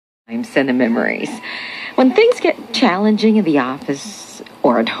and the memories. When things get challenging in the office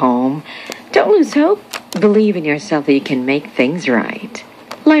or at home, don't lose hope. Believe in yourself that you can make things right.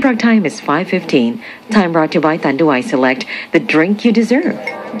 Light Rock time is 5:15. Time brought to you by Tanduay Select, the drink you deserve.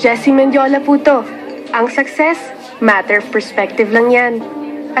 Jessie Mendiola po to. Ang success, matter of perspective lang yan.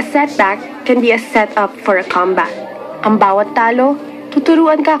 A setback can be a setup for a comeback. Ang bawat talo,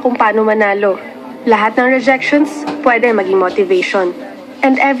 tuturuan ka kung paano manalo. Lahat ng rejections, pwede maging motivation.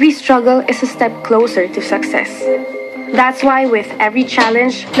 And every struggle is a step closer to success. That's why with every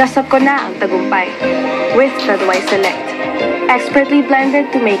challenge, lasap ko na ang tagumpay. With Tanduay Select. Expertly blended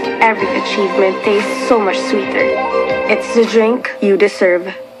to make every achievement taste so much sweeter. It's the drink you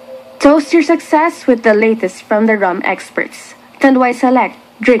deserve. Toast your success with the latest from the rum experts. Tanduay Select.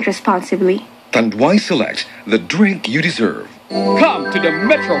 Drink responsibly. Tanduay Select, the drink you deserve. Come to the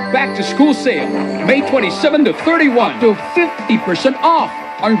Metro Back to School sale, May 27 to 31, to 50% off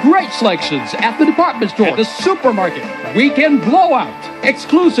on great selections at the department store, at the supermarket. Weekend blowout,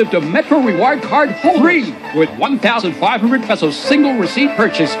 exclusive to Metro Reward Card holders. Free with 1,500 pesos single receipt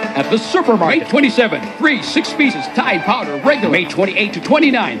purchase at the supermarket. May 27, free 6 pieces Tide powder regular. May 28 to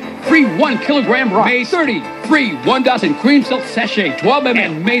 29, free 1 kilogram rock. May 30, free 1 dozen cream silk sachet 12 ml.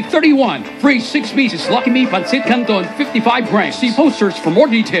 And May 31, free 6 pieces Lucky Me Pancit Canton 55 grams. See posters for more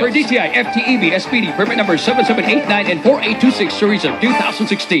details. For DTI FTEB SPD permit number 7789 and 4826 series of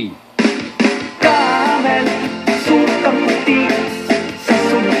 2016. Camel, sukang puti, sa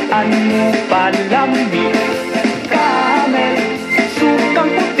sunuan mo palamig. Camel,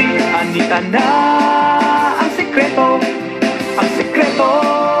 sukang puti, anita na ang sekreto,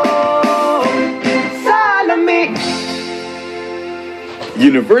 sa lamig.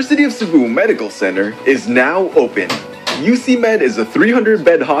 University of Cebu Medical Center is now open. UCMed is a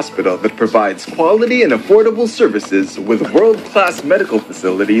 300-bed hospital that provides quality and affordable services with world-class medical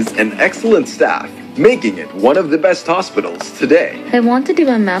facilities and excellent staff, making it one of the best hospitals today. I want to do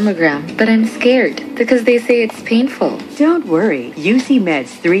a mammogram, but I'm scared because they say it's painful. Don't worry.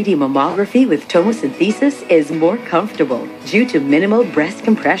 UCMed's 3D mammography with tomosynthesis is more comfortable due to minimal breast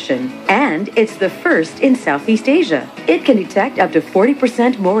compression, and it's the first in Southeast Asia. It can detect up to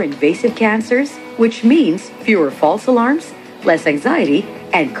 40% more invasive cancers, which means fewer false alarms, less anxiety,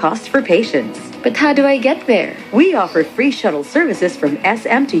 and cost for patients. But how do I get there? We offer free shuttle services from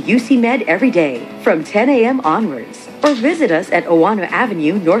SM to UCMed every day from 10 a.m. onwards. Or visit us at Owano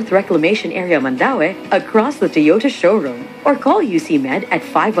Avenue, North Reclamation Area, Mandaue, across the Toyota showroom. Or call UCMed at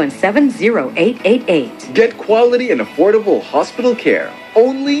 517-0888. Get quality and affordable hospital care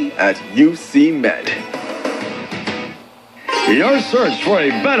only at UCMed. Your search for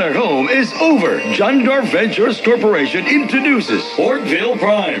a better home is over. Jandor Ventures Corporation introduces Portville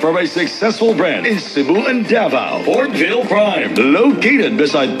Prime from a successful brand in Cebu and Davao. Portville Prime, located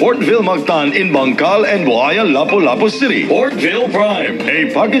beside Portville Mactan in Bangkal and Buaya, Lapu-Lapu City. Portville Prime, a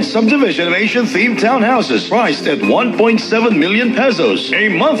pocket subdivision of Asian-themed townhouses priced at 1.7 million pesos. A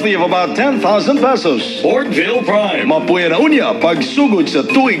monthly of about 10,000 pesos. Portville Prime, mapuya na unya pagsugod sa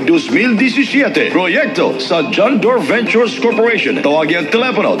tuig 2017. Proyekto sa Jandor Ventures Corporation. Tawagin ang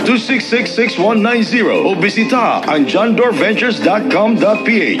telepono 266-6190 o bisita ang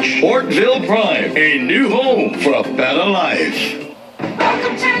jandorventures.com.ph. Portville Prime, a new home for a better life.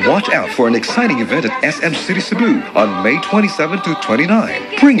 Watch out for an exciting event at SM City Cebu on May 27 to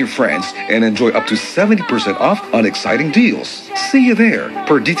 29. Bring your friends and enjoy up to 70% off on exciting deals. See you there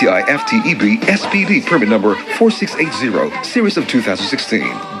per DTI FTEB SPD permit number 4680 series of 2016.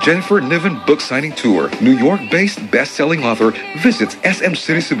 Jennifer Niven book signing tour. New York-based best-selling author visits SM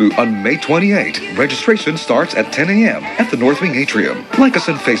City Cebu on May 28. Registration starts at 10 a.m. at the North Wing Atrium. Like us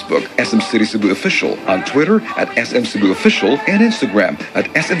on Facebook, SM City Cebu Official, on Twitter at SM Cebu Official, and Instagram at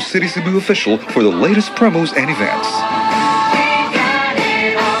SM City Cebu Official for the latest promos and events.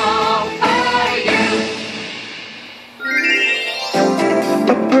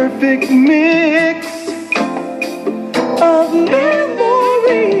 A perfect mix of memories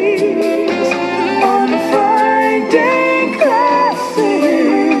on Friday classics.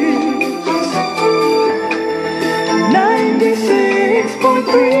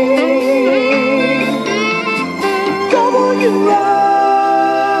 96.3 WRocK.